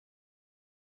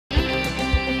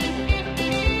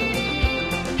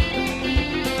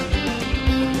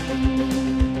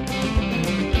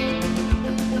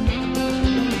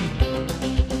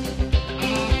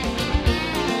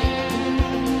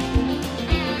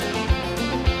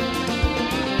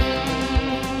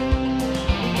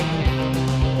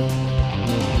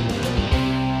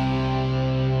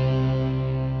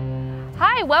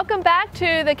welcome back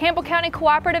to the Campbell County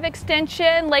Cooperative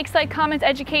Extension Lakeside Commons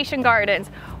Education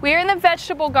Gardens. We are in the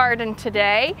vegetable garden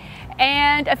today,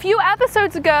 and a few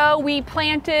episodes ago we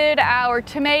planted our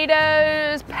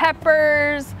tomatoes,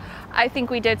 peppers, I think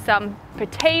we did some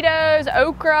potatoes,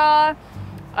 okra,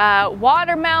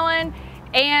 watermelon,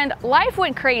 and life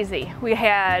went crazy. We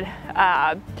had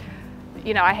I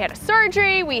had a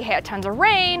surgery, we had tons of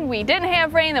rain, we didn't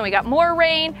have rain, then we got more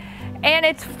rain. And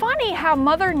it's funny how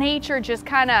Mother Nature just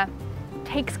kind of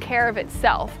takes care of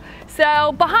itself.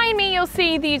 So behind me you'll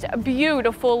see these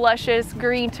beautiful, luscious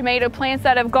green tomato plants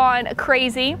that have gone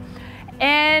crazy.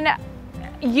 And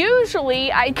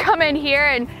usually I come in here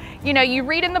and you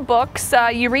read in the books,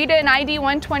 you read in ID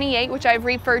 128, which I've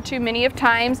referred to many of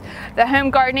times, the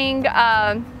home gardening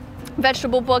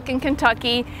vegetable book in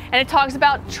Kentucky, and it talks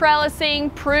about trellising,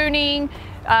 pruning,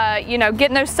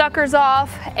 getting those suckers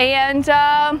off, and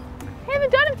I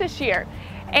haven't done it this year.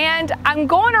 And I'm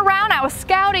going around, I was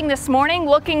scouting this morning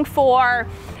looking for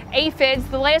aphids.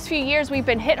 The last few years we've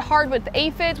been hit hard with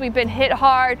aphids, we've been hit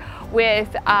hard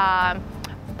with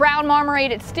brown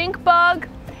marmorated stink bug,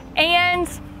 and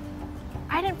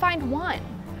I didn't find one.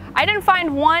 I didn't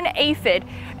find one aphid.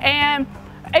 And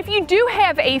if you do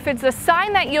have aphids, the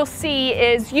sign that you'll see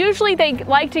is usually they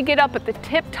like to get up at the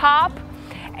tip top,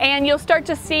 and you'll start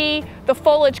to see the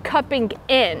foliage cupping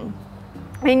in.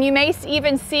 And you may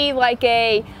even see like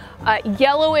a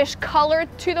yellowish color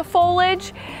to the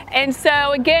foliage. And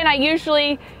so again, I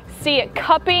usually see it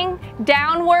cupping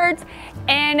downwards,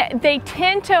 and they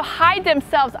tend to hide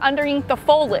themselves underneath the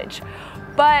foliage.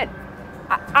 But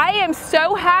I am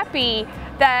so happy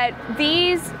that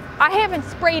I haven't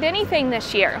sprayed anything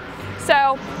this year.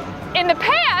 So in the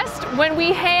past, when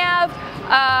we have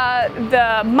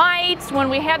the mites, when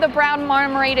we have the brown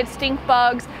marmorated stink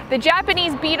bugs, the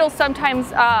Japanese beetles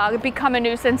sometimes become a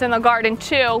nuisance in the garden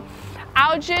too,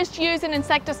 I'll just use an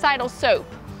insecticidal soap.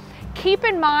 Keep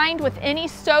in mind with any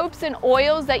soaps and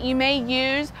oils that you may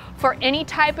use for any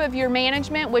type of your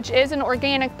management, which is an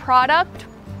organic product,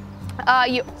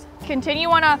 you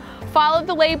want to follow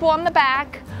the label on the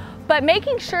back, but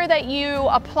making sure that you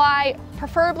apply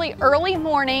preferably early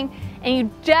morning, and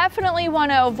you definitely want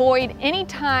to avoid any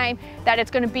time that it's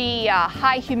going to be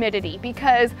high humidity,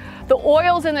 because the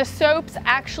oils in the soaps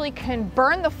actually can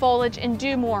burn the foliage and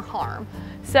do more harm.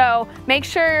 So make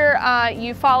sure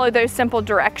you follow those simple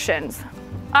directions.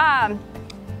 So I'm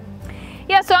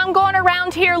going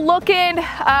around here looking.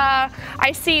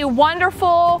 I see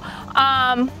wonderful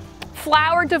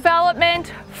flower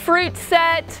development, fruit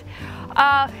set.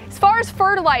 As far as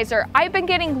fertilizer, I've been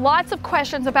getting lots of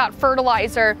questions about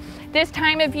fertilizer this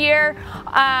time of year,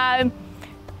 and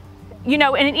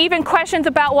even questions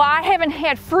about, well, I haven't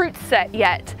had fruit set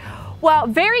yet. Well,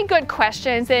 very good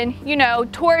questions, and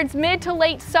towards mid to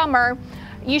late summer,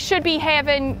 you should be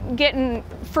getting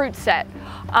fruit set.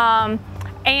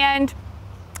 And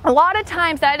a lot of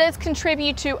times that does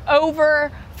contribute to over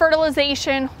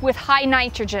fertilization with high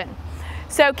nitrogen.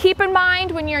 So keep in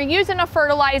mind when you're using a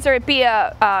fertilizer, it be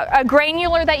a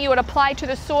granular that you would apply to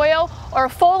the soil, or a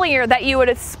foliar that you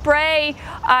would spray,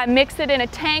 mix it in a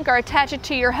tank or attach it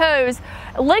to your hose,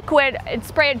 liquid, and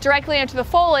spray it directly into the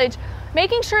foliage,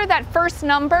 making sure that first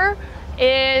number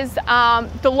is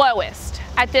the lowest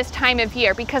at this time of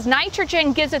year, because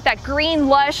nitrogen gives it that green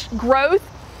lush growth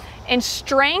and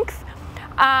strength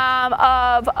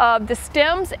of the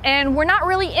stems, and we're not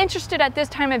really interested at this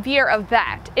time of year of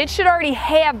that. It should already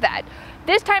have that.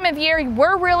 This time of year,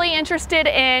 we're really interested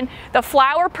in the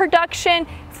flower production,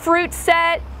 fruit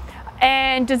set,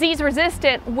 and disease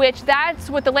resistant, which that's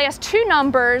what the last two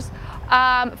numbers,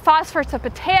 phosphorus and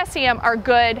potassium, are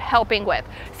good helping with.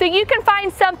 So you can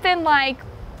find something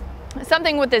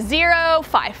with a 0,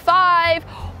 5, 5,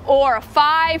 or a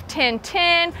 5, 10,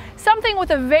 10, something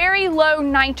with a very low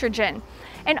nitrogen.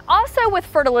 And also with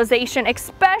fertilization,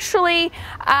 especially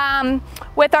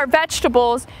with our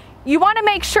vegetables, you want to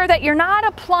make sure that you're not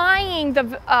applying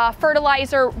the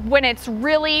fertilizer when it's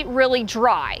really, really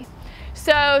dry.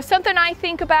 So something I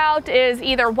think about is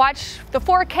either watch the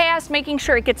forecast, making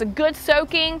sure it gets a good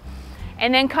soaking,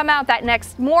 and then come out that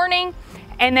next morning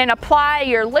and then apply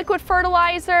your liquid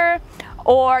fertilizer,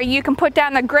 or you can put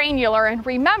down the granular. And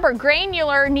remember,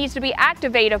 granular needs to be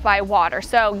activated by water.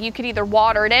 So you could either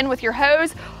water it in with your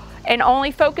hose and only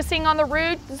focusing on the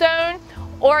root zone,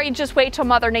 or you just wait till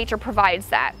Mother Nature provides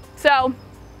that. So,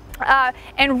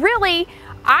 and really,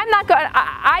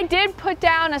 I did put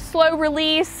down a slow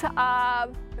release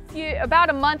about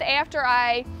a month after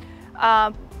I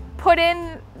put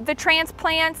in the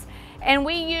transplants, and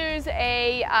we use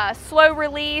a slow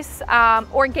release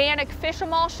organic fish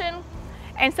emulsion.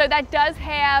 And so that does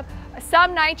have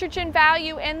some nitrogen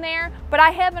value in there, but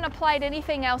I haven't applied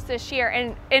anything else this year,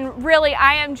 and really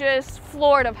I am just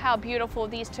floored of how beautiful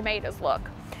these tomatoes look.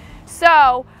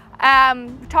 So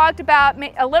talked about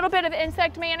a little bit of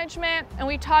insect management, and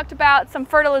we talked about some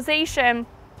fertilization.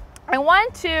 I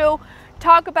want to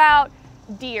talk about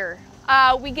deer.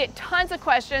 We get tons of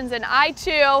questions, and I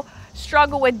too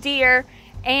struggle with deer.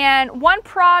 And one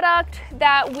product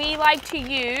that we like to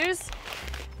use,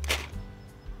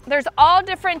 there's all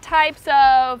different types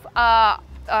of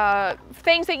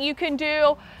things that you can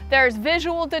do. There's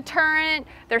visual deterrent,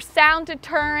 there's sound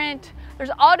deterrent,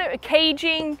 there's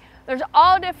caging, there's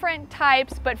all different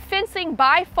types, but fencing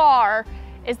by far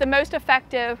is the most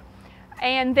effective.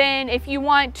 And then if you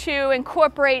want to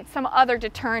incorporate some other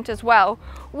deterrent as well.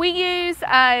 We use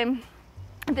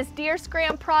this Deer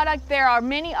Scram product. There are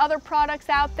many other products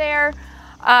out there.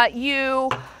 You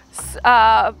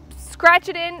scratch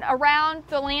it in around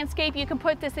the landscape. You can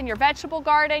put this in your vegetable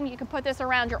garden. You can put this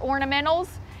around your ornamentals,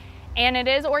 and it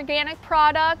is organic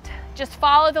product. Just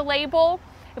follow the label.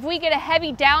 If we get a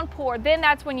heavy downpour, then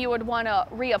that's when you would want to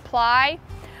reapply.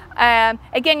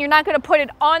 Again, you're not going to put it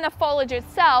on the foliage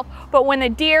itself, but when the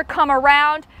deer come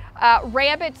around,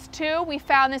 rabbits too, we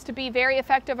found this to be very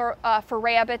effective for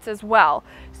rabbits as well.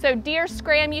 So Deer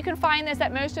Scram, you can find this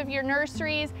at most of your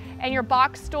nurseries and your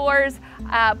box stores,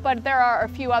 but there are a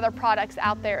few other products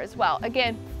out there as well.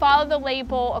 Again, follow the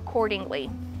label accordingly.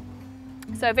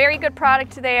 So very good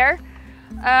product there.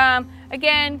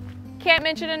 Again, can't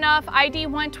mention enough, ID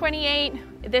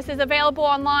 128. This is available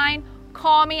online.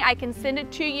 Call me, I can send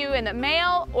it to you in the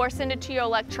mail or send it to you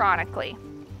electronically.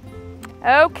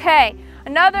 Okay,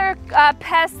 another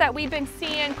pest that we've been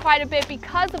seeing quite a bit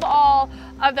because of all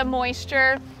of the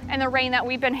moisture and the rain that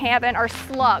we've been having are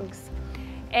slugs.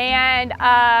 And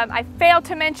I failed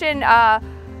to mention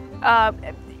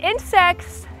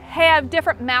insects have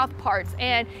different mouth parts,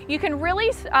 and you can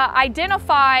really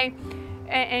identify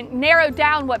and narrow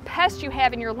down what pests you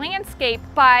have in your landscape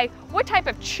by what type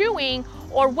of chewing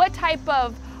or what type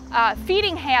of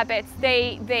feeding habits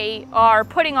they are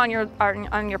putting on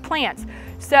your plants.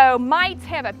 So mites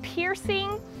have a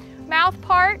piercing mouth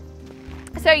part,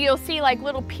 so you'll see like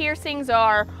little piercings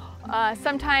or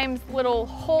sometimes little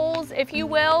holes, if you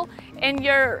will, in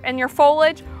your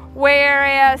foliage,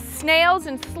 whereas snails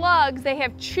and slugs, they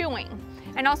have chewing.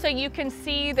 And also you can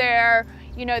see their,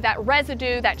 that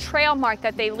residue, that trail mark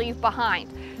that they leave behind.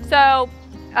 So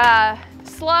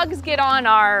slugs get on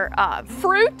our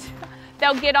fruit,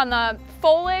 they'll get on the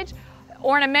foliage,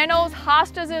 ornamentals,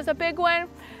 hostas is a big one.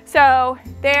 So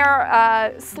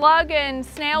they're slug and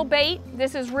snail bait.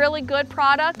 This is really good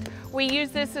product. We use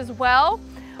this as well.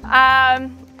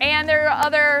 And there are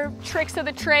other tricks of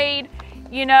the trade,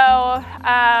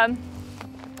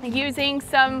 using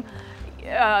some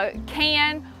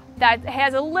can that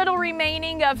has a little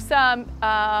remaining of some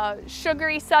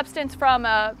sugary substance from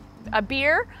a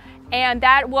beer, and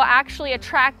that will actually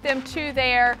attract them to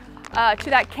that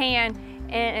can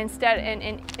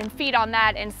and feed on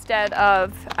that instead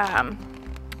of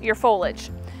your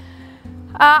foliage.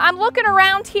 I'm looking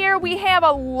around here. We have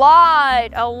a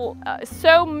lot,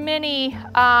 so many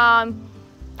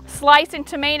slicing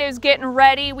tomatoes getting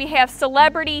ready. We have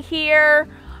Celebrity here.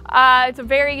 It's a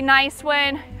very nice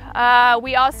one.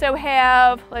 We also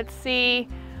have, let's see,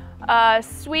 Sugar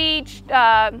Sweet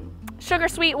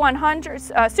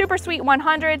 100s, Super Sweet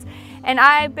 100s. And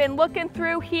I've been looking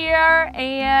through here,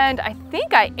 and I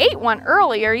think I ate one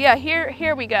earlier. Yeah,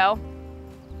 here we go.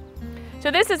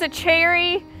 So this is a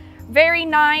cherry, very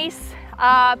nice.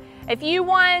 If you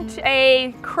want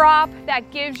a crop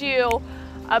that gives you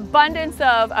abundance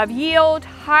of yield,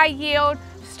 high yield,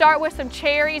 start with some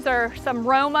cherries or some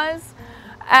Romas.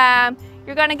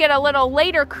 You're gonna get a little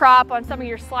later crop on some of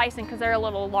your slicing because they're a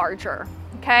little larger,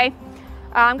 okay?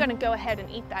 I'm gonna go ahead and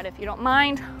eat that if you don't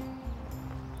mind.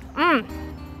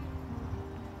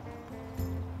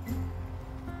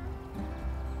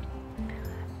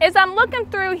 As I'm looking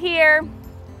through here,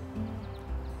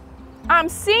 I'm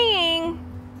seeing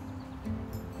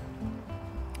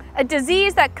a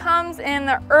disease that comes in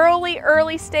the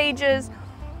early stages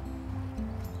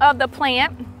of the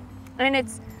plant, and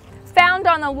it's found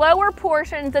on the lower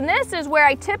portions, and this is where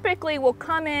I typically will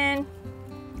come in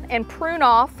and prune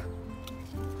off,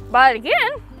 but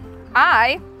again,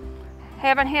 I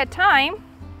haven't had time.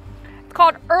 It's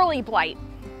called early blight.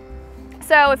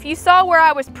 So if you saw where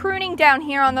I was pruning down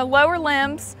here on the lower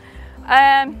limbs,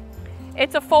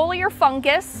 it's a foliar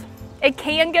fungus. It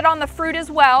can get on the fruit as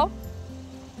well.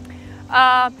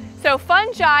 So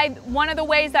fungi, one of the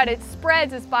ways that it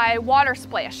spreads is by water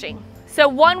splashing. So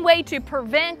one way to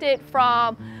prevent it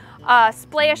from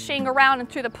splashing around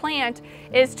into the plant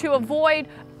is to avoid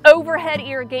overhead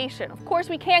irrigation. Of course,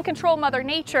 we can't control Mother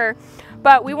Nature,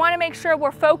 but we want to make sure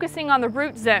we're focusing on the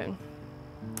root zone.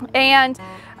 And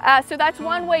so that's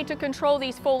one way to control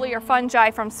these foliar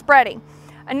fungi from spreading.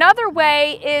 Another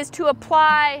way is to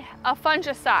apply a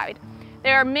fungicide.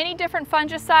 There are many different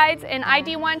fungicides in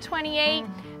ID 128.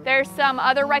 There's some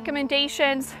other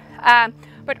recommendations,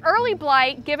 but early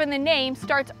blight, given the name,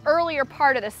 starts earlier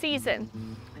part of the season.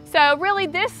 So really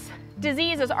this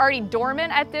disease is already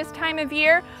dormant at this time of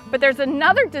year, but there's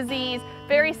another disease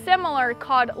very similar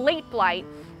called late blight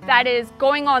that is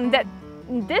going on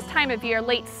this time of year,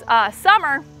 late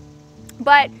summer,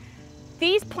 but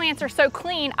these plants are so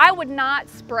clean, I would not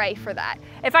spray for that.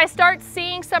 If I start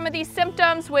seeing some of these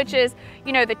symptoms, which is,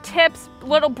 you know, the tips,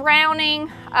 little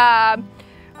browning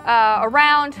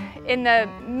around in the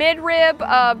midrib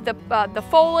of the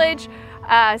foliage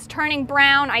is turning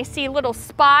brown. I see little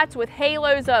spots with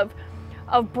halos of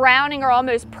browning or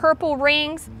almost purple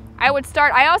rings. I would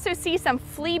start. I also see some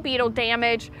flea beetle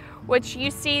damage, which you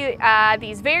see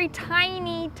these very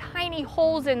tiny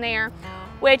holes in there,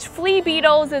 which flea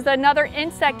beetles is another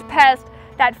insect pest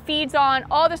that feeds on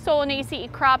all the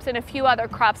Solanaceae crops and a few other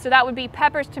crops. So that would be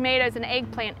peppers, tomatoes, and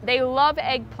eggplant. They love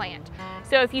eggplant.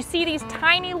 So if you see these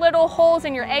tiny little holes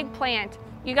in your eggplant,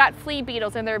 you got flea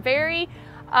beetles, and they're very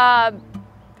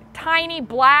tiny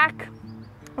black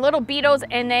little beetles,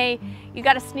 and you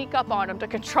got to sneak up on them to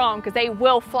control them because they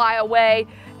will fly away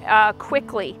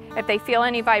quickly if they feel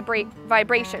any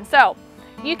vibration. So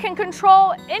you can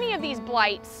control any of these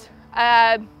blights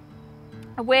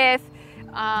with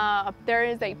there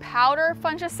is a powder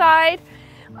fungicide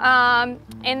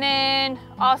and then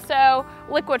also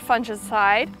liquid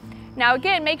fungicide. Now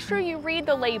again, make sure you read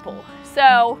the label.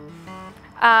 So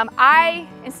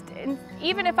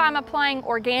even if I'm applying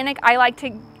organic, I like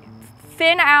to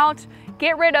thin out,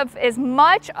 get rid of as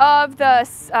much of the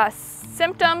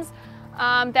symptoms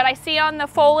that I see on the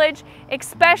foliage,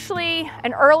 especially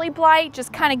an early blight.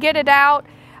 Just kind of get it out,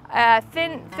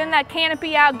 thin that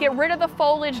canopy out, get rid of the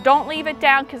foliage, don't leave it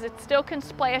down because it still can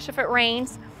splash if it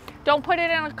rains. Don't put it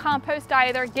in a compost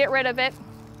either, get rid of it.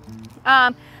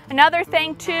 Another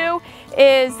thing too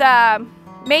is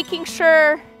making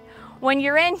sure when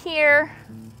you're in here,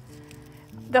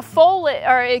 the foliage,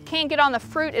 or it can't get on the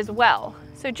fruit as well.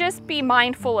 So just be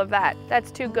mindful of that.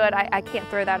 That's too good, I can't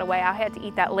throw that away. I'll have to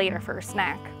eat that later for a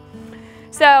snack.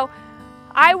 So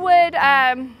I would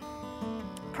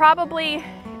probably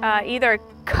either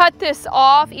cut this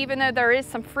off, even though there is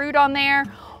some fruit on there,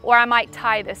 or I might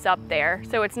tie this up there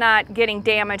so it's not getting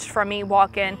damaged from me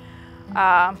walking,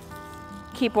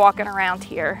 keep walking around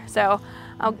here. So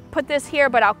I'll put this here,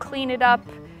 but I'll clean it up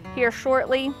here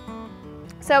shortly.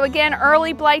 So again,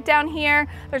 early blight down here.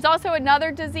 There's also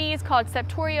another disease called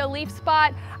Septoria leaf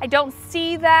spot. I don't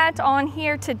see that on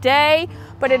here today,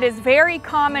 but it is very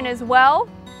common as well.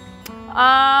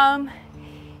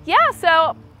 Yeah,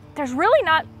 so there's really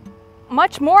not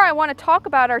much more I want to talk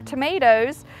about our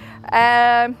tomatoes.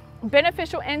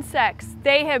 Beneficial insects,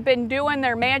 they have been doing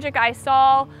their magic. I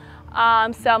saw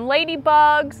some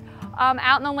ladybugs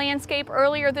out in the landscape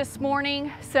earlier this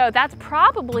morning. So that's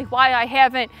probably why I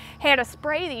haven't had to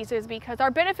spray these, is because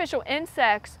our beneficial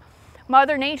insects,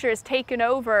 Mother Nature has taken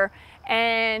over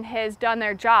and has done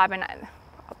their job, and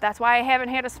that's why I haven't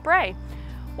had to spray.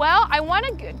 Well, I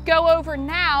want to go over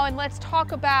now and let's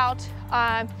talk about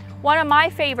one of my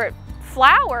favorite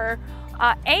flower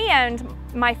and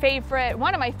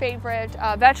one of my favorite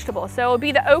vegetables. So it will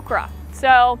be the okra.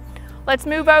 So let's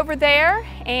move over there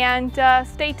and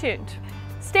stay tuned.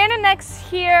 Standing next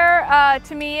here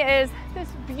to me is this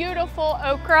beautiful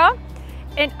okra.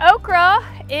 And okra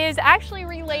is actually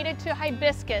related to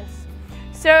hibiscus.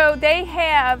 So they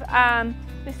have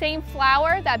the same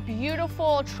flower, that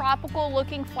beautiful tropical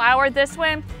looking flower. This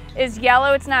one is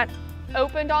yellow, it's not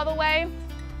opened all the way.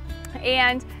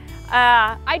 And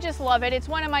I just love it. It's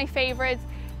one of my favorites.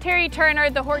 Terry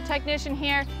Turner, the hort technician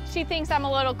here, she thinks I'm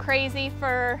a little crazy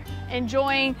for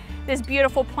enjoying this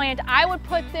beautiful plant. I would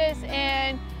put this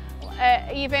in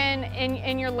even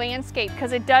in your landscape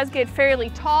because it does get fairly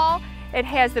tall. It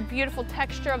has the beautiful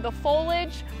texture of the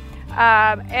foliage,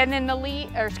 and then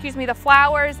the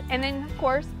flowers, and then of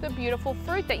course the beautiful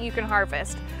fruit that you can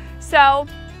harvest. So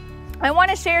I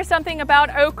want to share something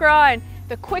about okra and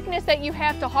the quickness that you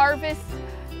have to harvest,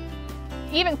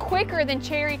 even quicker than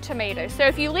cherry tomatoes. So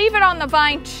if you leave it on the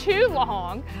vine too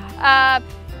long,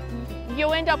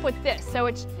 you'll end up with this. So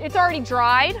it's already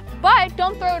dried, but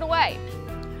don't throw it away.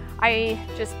 I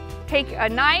just take a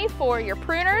knife or your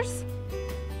pruners,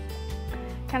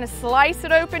 kind of slice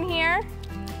it open here,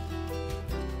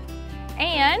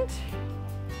 And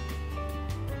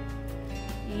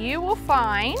you will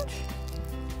find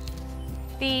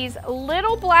these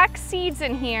little black seeds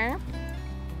in here,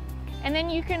 and then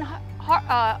you can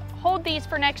hold these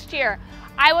for next year.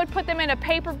 I would put them in a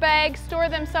paper bag, store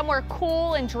them somewhere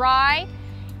cool and dry,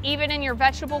 even in your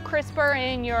vegetable crisper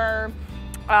in your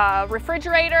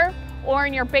refrigerator or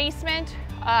in your basement.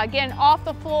 Again, off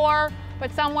the floor,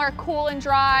 but somewhere cool and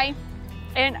dry,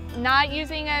 and not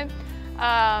using a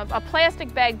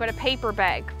plastic bag, but a paper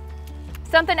bag.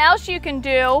 Something else you can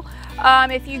do,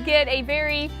 if you get a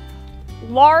very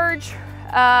large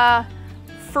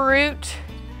fruit,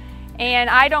 and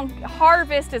I don't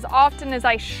harvest as often as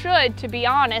I should, to be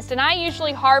honest, and I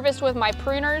usually harvest with my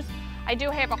pruners. I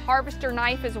do have a harvester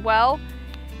knife as well.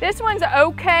 This one's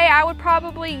okay. I would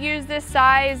probably use this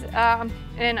size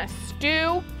in a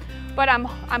stew, but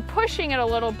I'm pushing it a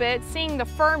little bit, seeing the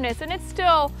firmness, and it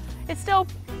still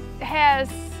has,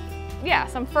 yeah,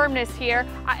 some firmness here.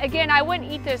 Again, I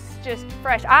wouldn't eat this just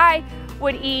fresh. I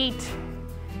would eat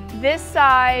this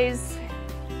size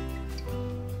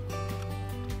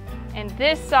and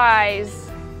this size.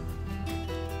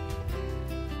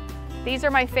 These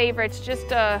are my favorites, just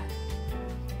to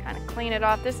kind of clean it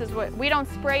off. This is what, we don't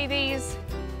spray these.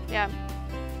 Yeah.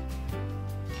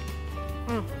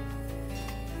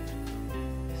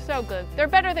 So good. They're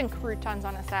better than croutons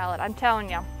on a salad, I'm telling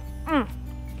you.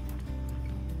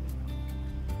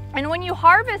 And when you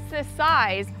harvest this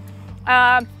size,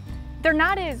 they're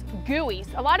not as gooey.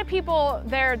 A lot of people,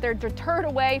 they're deterred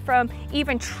away from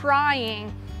even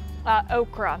trying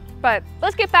okra. But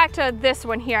let's get back to this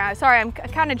one here. Sorry, I'm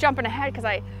kind of jumping ahead because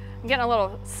I'm getting a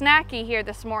little snacky here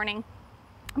this morning.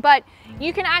 But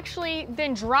you can actually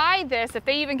then dry this, if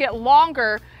they even get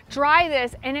longer, dry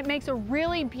this, and it makes a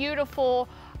really beautiful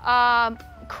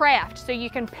craft. So you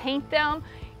can paint them,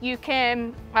 you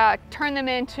can turn them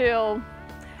into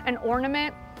an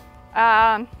ornament.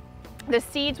 The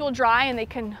seeds will dry and they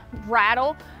can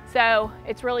rattle, so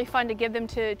it's really fun to give them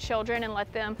to children and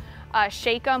let them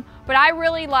shake them. But I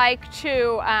really like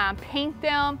to paint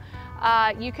them.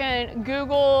 You can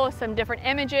Google some different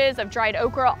images of dried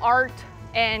okra art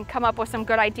and come up with some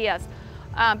good ideas.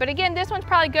 But again, this one's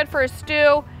probably good for a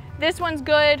stew. This one's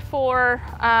good for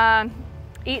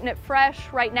eating it fresh.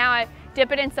 Right now I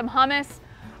dip it in some hummus,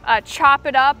 chop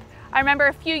it up. I remember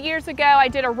a few years ago I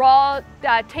did a raw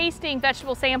tasting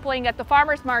vegetable sampling at the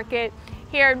farmer's market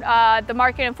here, the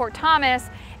market in Fort Thomas,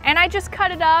 and I just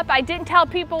cut it up. I didn't tell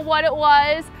people what it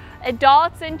was,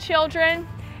 adults and children.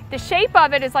 The shape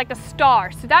of it is like a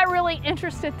star, so that really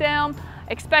interested them,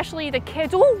 especially the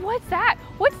kids. Oh, what's that?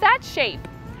 What's that shape?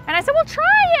 And I said, well,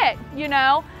 try it, you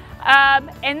know.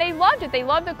 And they loved it. They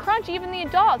loved the crunch, even the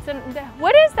adults. And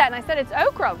what is that? And I said, it's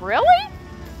okra. Really?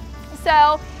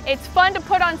 So it's fun to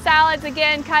put on salads.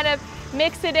 Again, kind of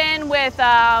mix it in with,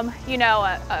 you know,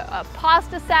 a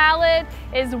pasta salad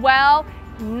as well.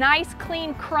 Nice,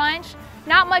 clean crunch.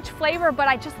 Not much flavor, but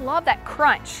I just love that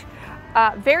crunch.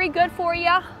 Very good for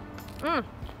you.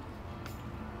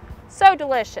 So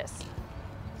delicious.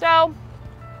 So,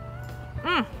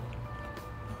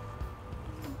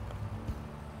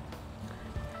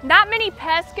 not many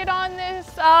pests get on this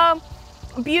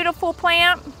beautiful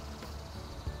plant.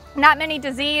 Not many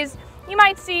disease. You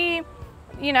might see,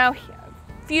 you know,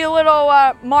 a few little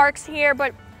marks here,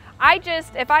 but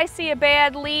if I see a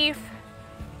bad leaf,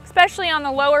 especially on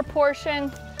the lower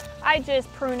portion, I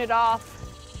just prune it off,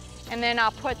 and then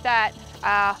I'll put that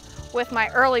with my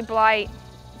early blight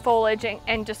foliage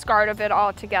and discard of it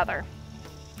all together.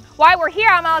 While we're here,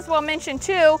 I might as well mention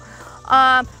too,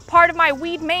 part of my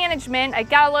weed management, I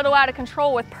got a little out of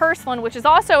control with purslane, which is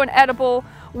also an edible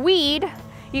weed.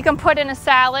 You can put in a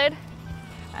salad,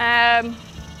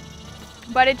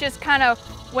 but it just kind of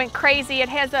went crazy. It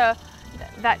has that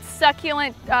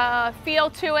succulent feel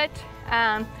to it.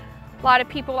 A lot of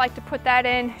people like to put that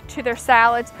in to their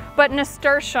salads. But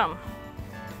nasturtium,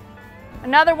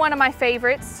 another one of my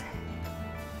favorites.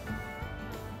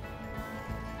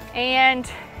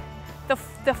 And the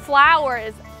flower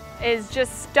is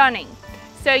just stunning.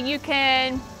 So you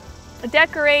can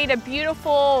decorate a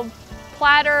beautiful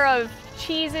platter of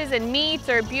cheeses and meats,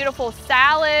 or a beautiful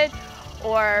salad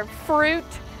or fruit.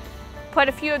 Put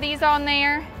a few of these on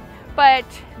there. But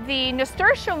the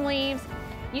nasturtium leaves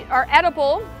are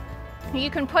edible.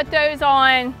 You can put those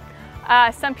on,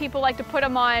 some people like to put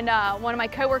them on, one of my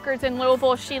coworkers in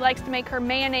Louisville, she likes to make her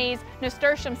mayonnaise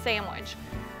nasturtium sandwich.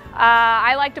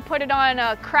 I like to put it on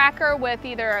a cracker with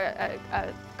either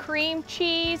a cream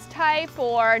cheese type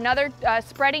or another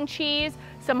spreading cheese,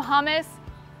 some hummus.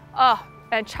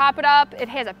 And chop it up. It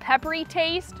has a peppery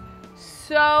taste,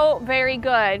 so very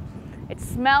good. It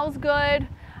smells good,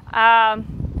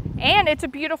 and it's a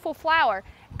beautiful flower.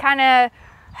 Kind of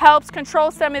helps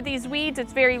control some of these weeds.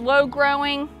 It's very low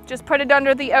growing. Just put it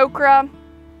under the okra,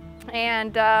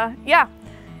 and yeah.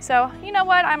 So you know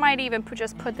what? I might even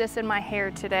just put this in my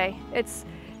hair today. It's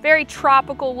very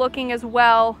tropical looking as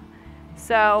well.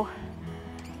 So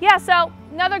yeah, so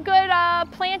another good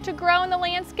plant to grow in the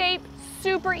landscape.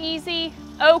 Super easy.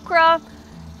 Okra,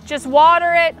 just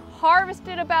water it, harvest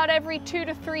it about every 2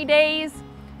 to 3 days.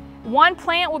 One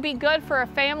plant will be good for a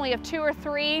family of 2 or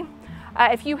 3.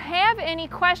 If you have any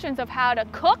questions of how to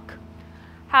cook,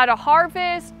 how to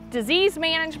harvest, disease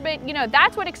management, you know,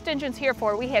 that's what Extension's here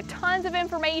for. We have tons of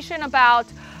information about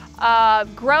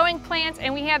growing plants,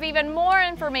 and we have even more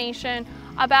information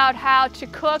about how to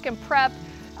cook and prep,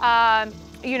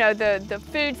 you know, the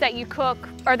foods that you cook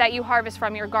or that you harvest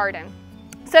from your garden.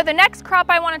 So the next crop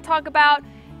I want to talk about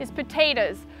is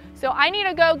potatoes. So I need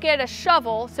to go get a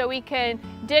shovel so we can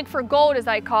dig for gold, as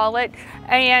I call it,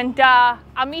 and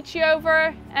I'll meet you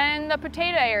over in the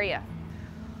potato area.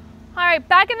 All right,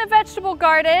 back in the vegetable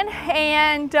garden,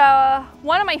 and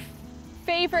one of my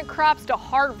favorite crops to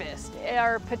harvest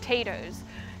are potatoes.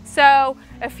 So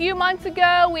a few months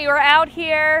ago, we were out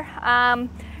here,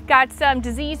 got some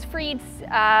disease-free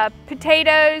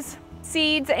potatoes,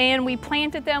 seeds, and we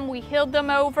planted them, we hilled them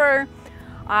over.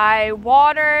 I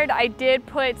watered, I did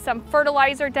put some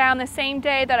fertilizer down the same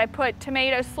day that I put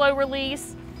tomato slow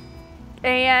release,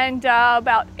 and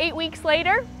about 8 weeks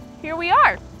later, here we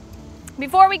are.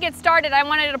 Before we get started, I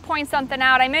wanted to point something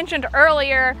out. I mentioned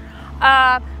earlier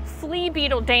flea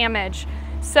beetle damage.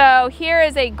 So here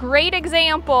is a great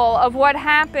example of what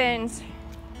happens.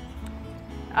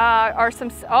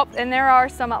 And there are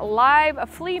some live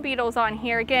flea beetles on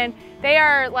here. Again, they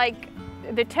are like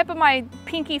the tip of my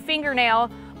pinky fingernail,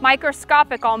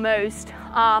 microscopic almost.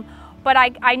 But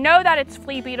I know that it's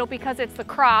flea beetle because it's the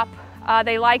crop.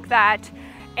 They like that.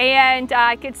 And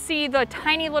I could see the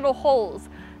tiny little holes.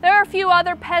 There are a few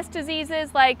other pest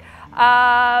diseases like there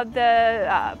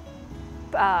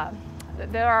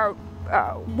are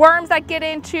worms that get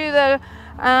into the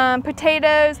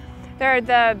potatoes. There are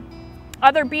the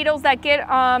other beetles that get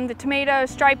the tomato,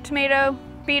 striped tomato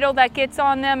beetle that gets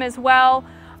on them as well.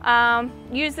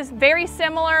 Use this very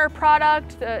similar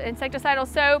product, the insecticidal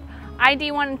soap.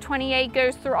 ID128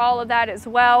 goes through all of that as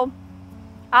well.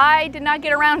 I did not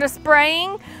get around to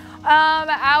spraying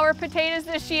our potatoes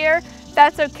this year.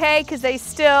 That's okay because they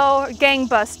still are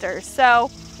gangbusters.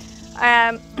 So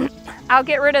I'll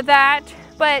get rid of that.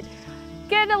 But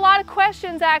getting a lot of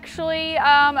questions actually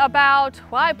about,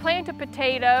 well, I planted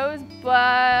potatoes,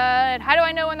 but how do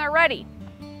I know when they're ready?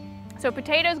 So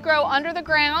potatoes grow under the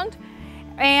ground,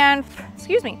 and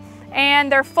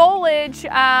and their foliage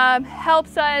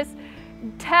helps us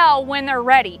tell when they're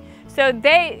ready. So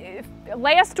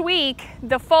last week,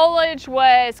 the foliage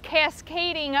was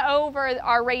cascading over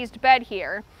our raised bed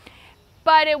here,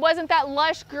 but it wasn't that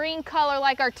lush green color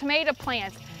like our tomato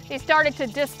plants. They started to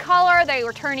discolor, they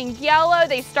were turning yellow,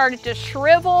 they started to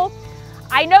shrivel.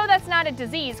 I know that's not a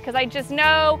disease because I just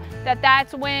know that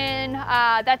that's when,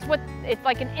 that's what, it's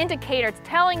like an indicator. It's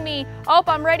telling me, oh,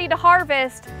 I'm ready to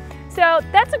harvest. So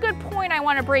that's a good point I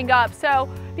want to bring up. So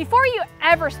before you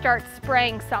ever start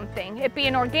spraying something, it be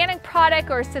an organic product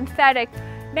or synthetic,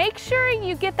 make sure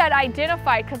you get that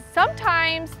identified because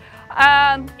sometimes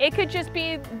it could just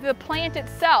be the plant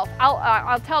itself.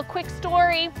 I'll tell a quick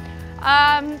story.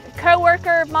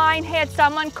 Coworker of mine had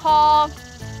someone call.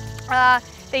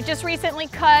 They just recently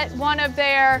cut one of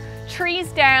their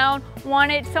trees down,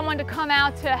 wanted someone to come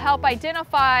out to help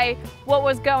identify what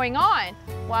was going on.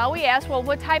 Well, we asked, well,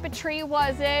 what type of tree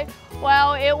was it?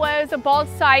 Well, it was a bald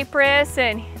cypress,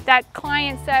 and that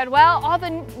client said, well, all the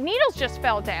needles just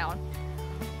fell down.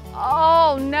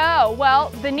 Oh no, well,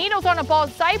 the needles on a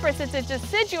bald cypress is a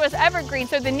deciduous evergreen,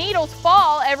 so the needles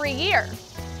fall every year.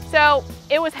 So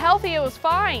it was healthy, it was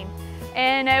fine,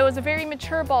 and it was a very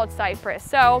mature bald cypress.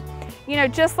 So, you know,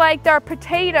 just like their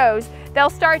potatoes, they'll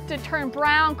start to turn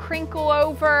brown, crinkle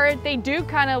over. They do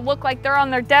kind of look like they're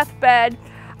on their deathbed.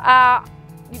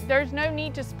 There's no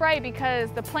need to spray because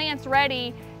the plant's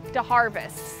ready to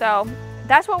harvest. So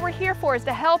that's what we're here for, is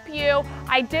to help you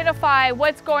identify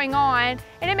what's going on.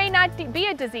 And it may not be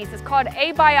a disease. It's called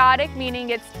abiotic,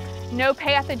 meaning it's no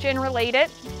pathogen related.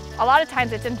 A lot of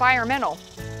times it's environmental.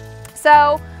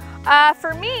 So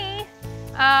for me,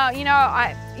 you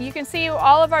know, you can see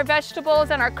all of our vegetables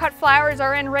and our cut flowers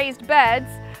are in raised beds.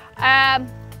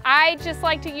 I just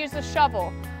like to use a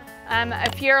shovel.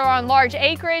 If you're on large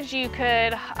acreage, you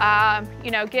could,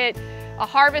 you know, get a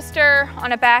harvester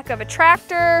on the back of a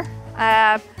tractor,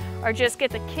 or just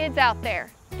get the kids out there.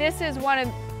 This is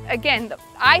again,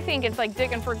 I think it's like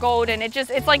digging for gold, and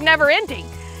it's like never ending.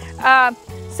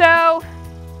 So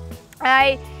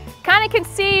I kind of can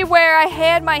see where I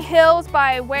had my hills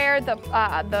by where the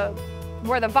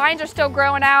vines are still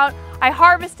growing out. I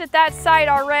harvested that site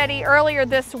already earlier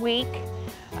this week.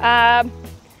 And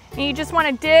you just want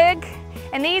to dig,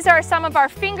 and these are some of our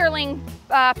fingerling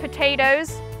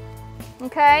potatoes,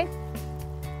 okay?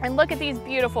 And look at these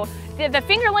beautiful. The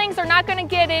fingerlings are not going to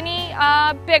get any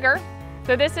bigger,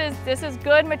 so this is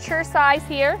good mature size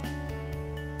here.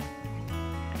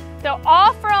 So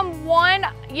all from one,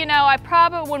 you know, I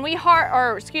probably when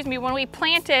we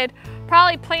planted,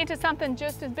 probably planted something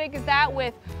just as big as that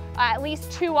with at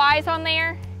least 2 eyes on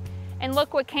there, and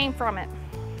look what came from it.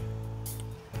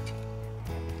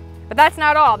 But that's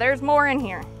not all, there's more in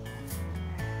here.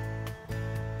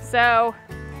 So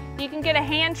you can get a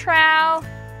hand trowel,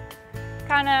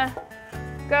 kind of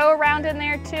go around in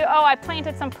there too. Oh, I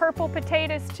planted some purple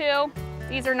potatoes too.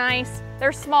 These are nice,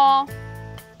 they're small.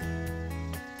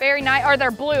 Very nice, or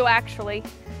they're blue actually.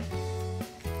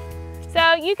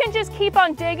 So you can just keep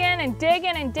on digging and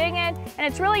digging and digging, and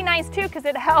it's really nice too because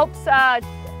it helps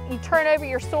you turn over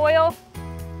your soil.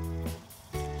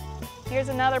 Here's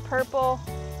another purple.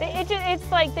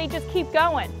 It's like they just keep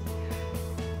going.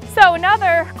 So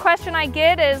another question I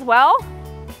get is, well,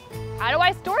 how do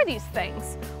I store these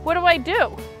things? What do I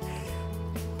do?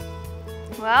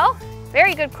 Well,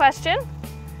 very good question.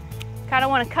 Kind of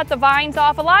want to cut the vines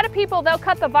off. A lot of people, they'll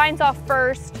cut the vines off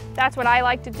first. That's what I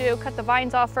like to do, cut the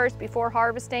vines off first before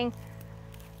harvesting.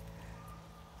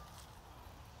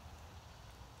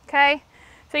 Okay,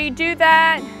 so you do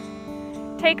that,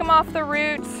 take them off the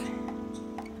roots,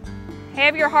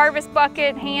 have your harvest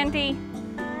bucket handy,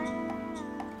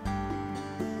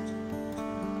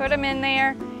 put them in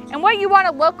there. And what you want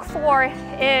to look for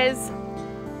is,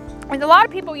 and a lot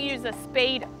of people use a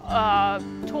spade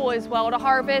tool as well to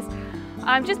harvest.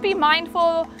 Just be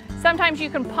mindful, sometimes you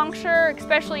can puncture,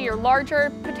 especially your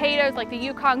larger potatoes like the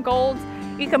Yukon Golds,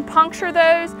 you can puncture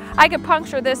those. I could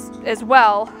puncture this as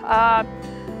well.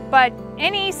 But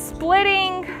any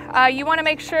splitting, you want to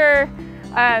make sure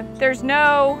there's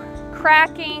no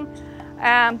cracking,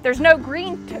 there's no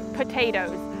green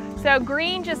potatoes. So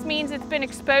green just means it's been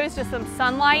exposed to some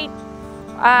sunlight,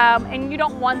 and you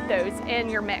don't want those in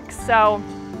your mix. So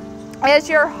as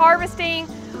you're harvesting,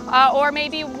 or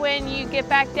maybe when you get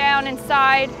back down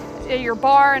inside your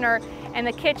barn or in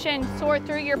the kitchen, sort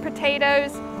through your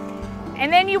potatoes.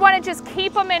 And then you want to just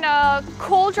keep them in a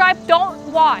cool, dry, don't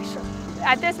wash.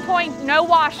 At this point, no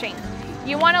washing.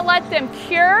 You want to let them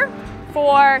cure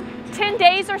for 10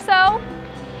 days or so.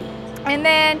 And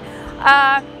then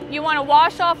you want to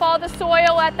wash off all the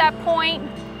soil at that point.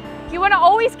 You want to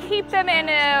always keep them in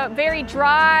a very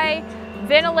dry,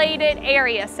 ventilated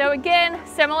area. So again,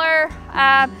 similar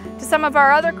to some of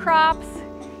our other crops,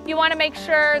 you want to make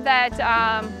sure that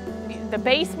the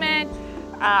basement,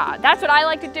 that's what I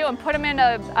like to do, and put them in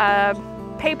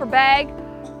a paper bag,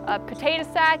 a potato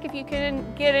sack if you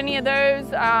can get any of those,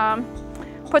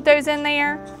 put those in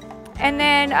there. And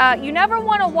then you never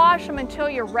want to wash them until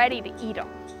you're ready to eat them,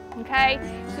 okay?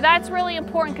 So that's really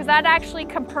important because that actually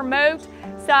can promote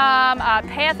some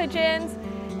pathogens,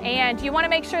 and you want to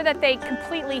make sure that they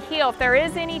completely heal. If there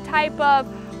is any type of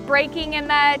breaking in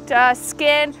that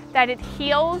skin, that it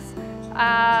heals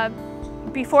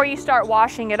before you start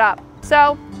washing it up.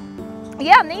 So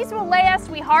yeah, and these will last.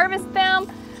 We harvest them.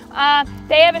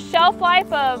 They have a shelf life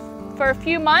for a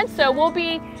few months, so we'll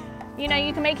be, you know,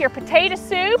 you can make your potato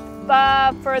soup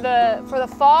for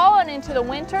the fall and into the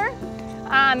winter.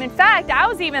 In fact, I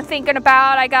was even thinking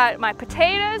about, I got my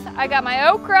potatoes, I got my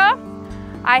okra,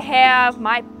 I have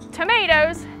my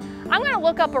tomatoes. I'm going to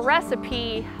look up a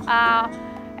recipe,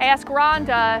 ask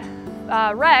Rhonda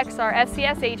Rex, our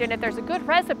FCS agent, if there's a good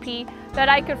recipe that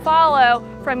I could follow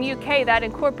from UK that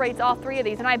incorporates all three of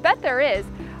these, and I bet there is.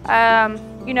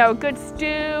 You know, a good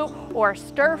stew or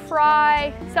stir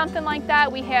fry, something like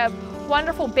that. We have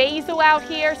wonderful basil out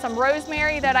here, some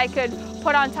rosemary that I could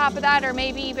put on top of that, or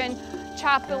maybe even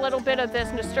chop a little bit of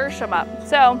this nasturtium up.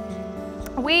 So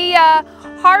we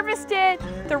harvested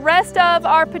the rest of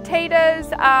our potatoes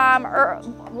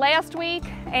last week,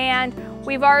 and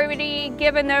we've already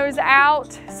given those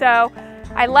out. So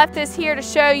I left this here to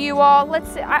show you all.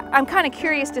 Let's see, I'm kind of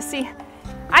curious to see.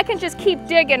 I can just keep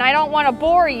digging. I don't want to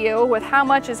bore you with how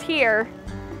much is here.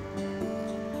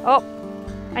 Oh,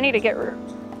 I need to get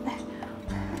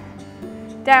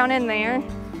down in there.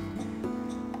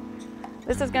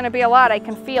 This is going to be a lot. I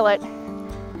can feel it.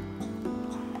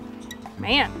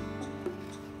 Man.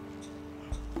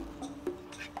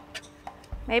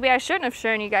 Maybe I shouldn't have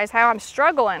shown you guys how I'm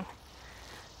struggling.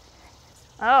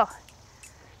 Oh,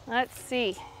 let's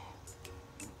see.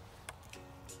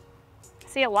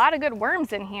 See a lot of good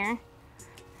worms in here.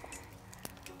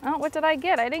 Oh, what did I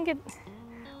get? I didn't get,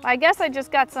 I guess I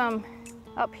just got some,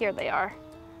 up here they are.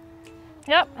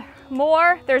 Yep,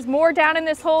 more. There's more down in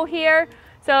this hole here.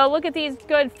 So look at these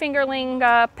good fingerling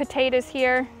potatoes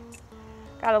here.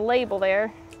 Got a label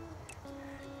there.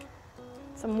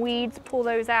 Some weeds, pull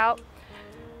those out.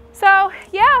 So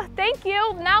yeah, thank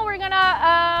you. Now we're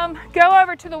gonna go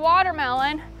over to the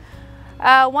watermelon.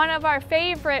 One of our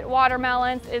favorite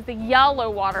watermelons is the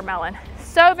yellow watermelon.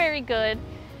 So very good.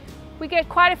 We get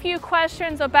quite a few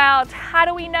questions about how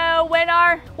do we know when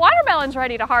our watermelon's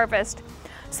ready to harvest.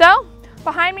 So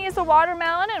behind me is the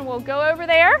watermelon and we'll go over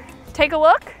there, take a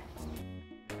look.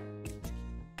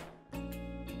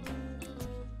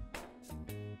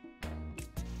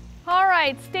 All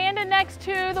right, standing next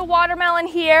to the watermelon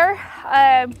here,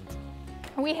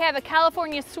 we have a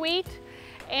California Sweet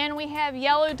and we have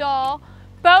Yellow Doll.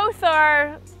 Both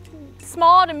are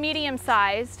small to medium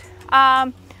sized.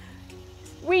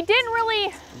 We didn't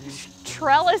really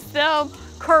trellis them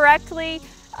correctly.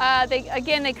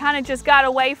 They kind of just got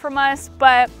away from us,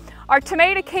 but our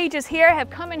tomato cages here have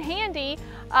come in handy,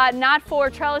 not for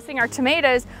trellising our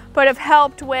tomatoes, but have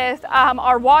helped with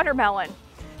our watermelon.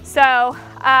 So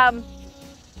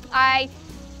I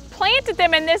planted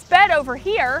them in this bed over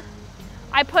here.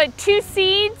 I put 2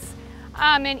 seeds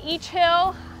in each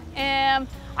hill, and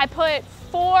I put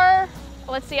 4,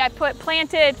 let's see, I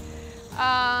planted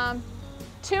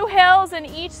 2 hills in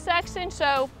each section.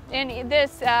 So in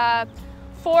this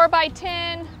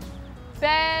 4x10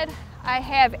 bed, I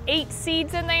have 8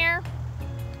 seeds in there,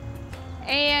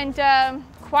 and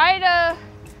quite a,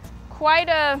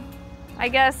 I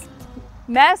guess,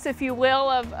 mess, if you will,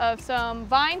 of some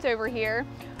vines over here.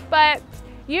 But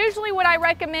usually what I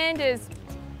recommend is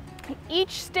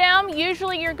each stem,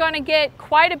 usually you're going to get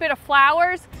quite a bit of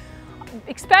flowers,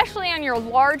 especially on your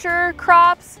larger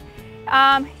crops.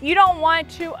 You don't want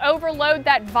to overload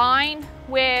that vine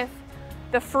with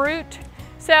the fruit.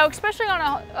 So especially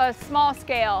on a small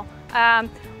scale, a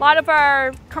lot of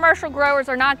our commercial growers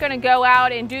are not going to go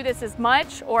out and do this as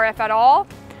much, or if at all.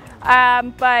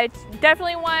 But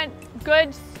definitely want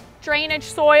good drainage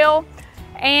soil,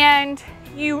 and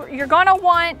you're going to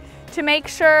want to make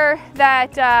sure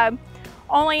that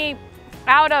only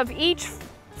out of each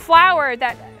flower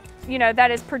that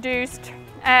that is produced,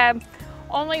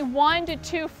 only 1 to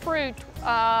 2 fruit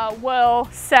will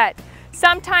set.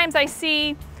 Sometimes I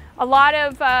see a lot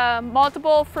of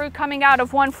multiple fruit coming out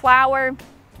of one flower,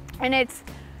 and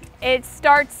it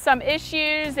starts some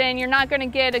issues, and you're not going to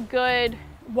get a good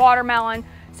watermelon.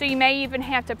 So you may even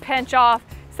have to pinch off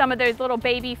some of those little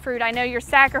baby fruit. I know you're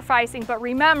sacrificing, but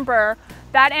remember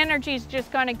that energy is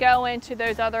just going to go into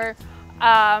those other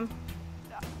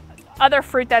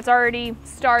fruit that's already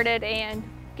started and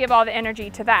give all the energy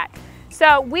to that.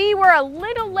 So we were a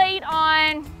little late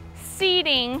on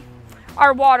seeding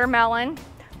our watermelon,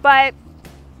 but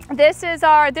this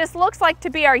looks like to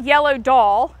be our Yellow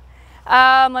Doll.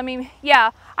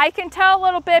 I can tell a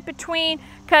little bit between,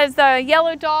 because the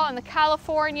Yellow Doll and the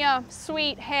California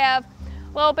Sweet have a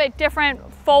little bit different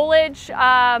foliage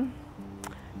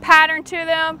pattern to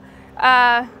them.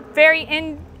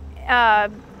 Very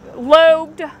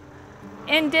lobed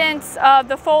indents of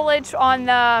the foliage on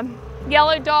the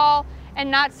Yellow Doll,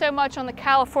 and not so much on the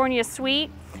California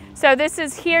Sweet. So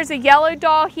here's a Yellow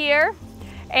Doll here,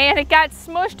 and it got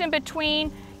smushed in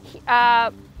between.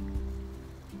 Got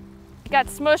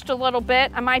smushed a little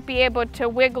bit. I might be able to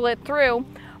wiggle it through,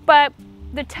 but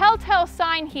the telltale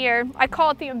sign here, I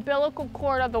call it the umbilical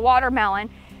cord of the watermelon.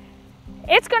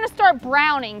 It's going to start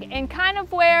browning, and kind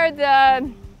of where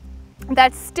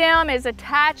that stem is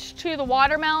attached to the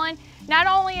watermelon, not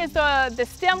only is the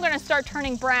stem going to start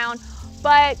turning brown,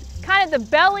 but kind of the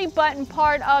belly button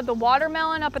part of the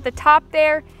watermelon up at the top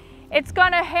there, it's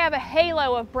going to have a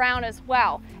halo of brown as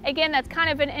well. Again, that's kind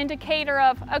of an indicator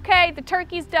of, okay, the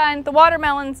turkey's done, the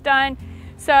watermelon's done.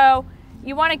 So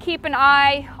you want to keep an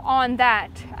eye on that.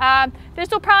 This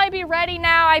will probably be ready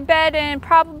now, I bet, in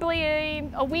probably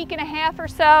a week and a half or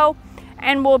so,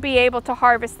 and we'll be able to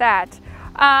harvest that.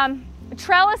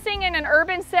 Trellising in an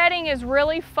urban setting is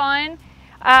really fun.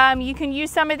 You can use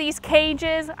some of these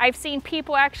cages. I've seen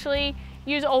people actually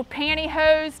use old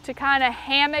pantyhose to kind of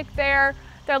hammock their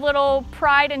little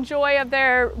pride and joy of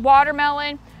their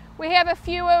watermelon. We have a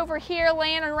few over here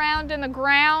laying around in the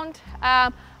ground.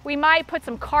 We might put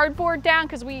some cardboard down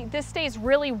because this stays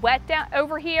really wet down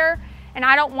over here, and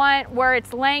I don't want, where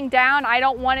it's laying down, I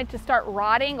don't want it to start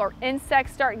rotting or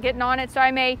insects start getting on it, so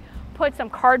I may put some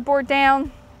cardboard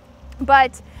down.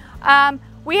 But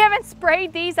We haven't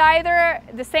sprayed these either.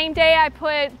 The same day I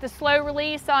put the slow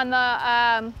release on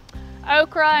the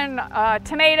okra and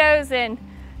tomatoes and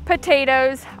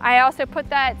potatoes, I also put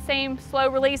that same slow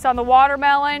release on the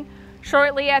watermelon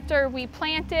shortly after we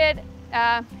planted,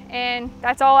 and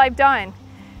that's all I've done.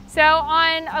 So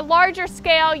on a larger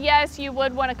scale, yes, you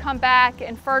would want to come back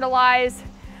and fertilize.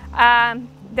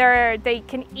 They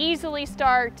can easily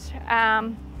start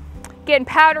getting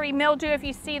powdery mildew if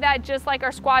you see that, just like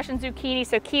our squash and zucchini,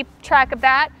 so keep track of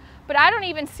that. But I don't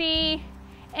even see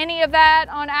any of that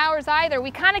on ours either.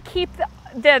 We kind of keep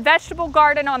the vegetable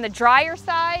garden on the drier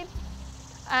side,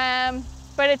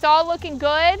 but it's all looking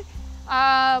good.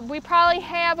 We probably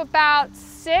have about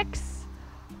 6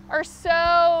 or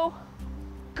so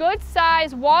good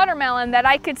size watermelon that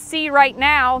I could see right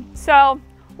now, so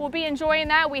we'll be enjoying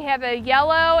that. We have a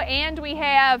yellow and we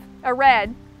have a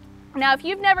red. Now if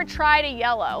you've never tried a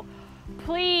yellow,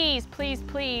 please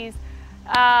try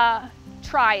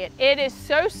it. It is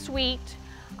so sweet.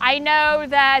 I know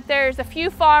that there's a few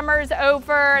farmers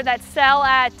over that sell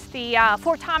at the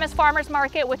Fort Thomas Farmers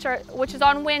Market, which is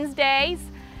on Wednesdays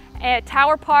at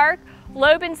Tower Park.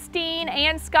 Lobenstein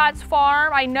and Scott's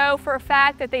Farm, I know for a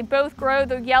fact that they both grow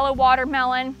the yellow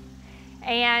watermelon,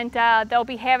 and they'll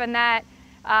be having that.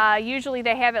 Usually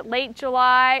they have it late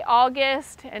July,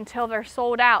 August, until they're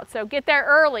sold out. So get there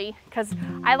early, because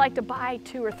I like to buy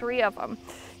 2 or 3 of them.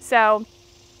 So,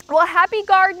 well, happy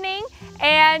gardening,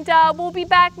 and we'll be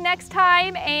back next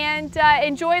time, and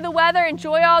enjoy the weather,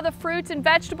 enjoy all the fruits and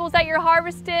vegetables that you're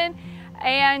harvesting,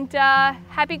 and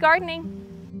happy gardening.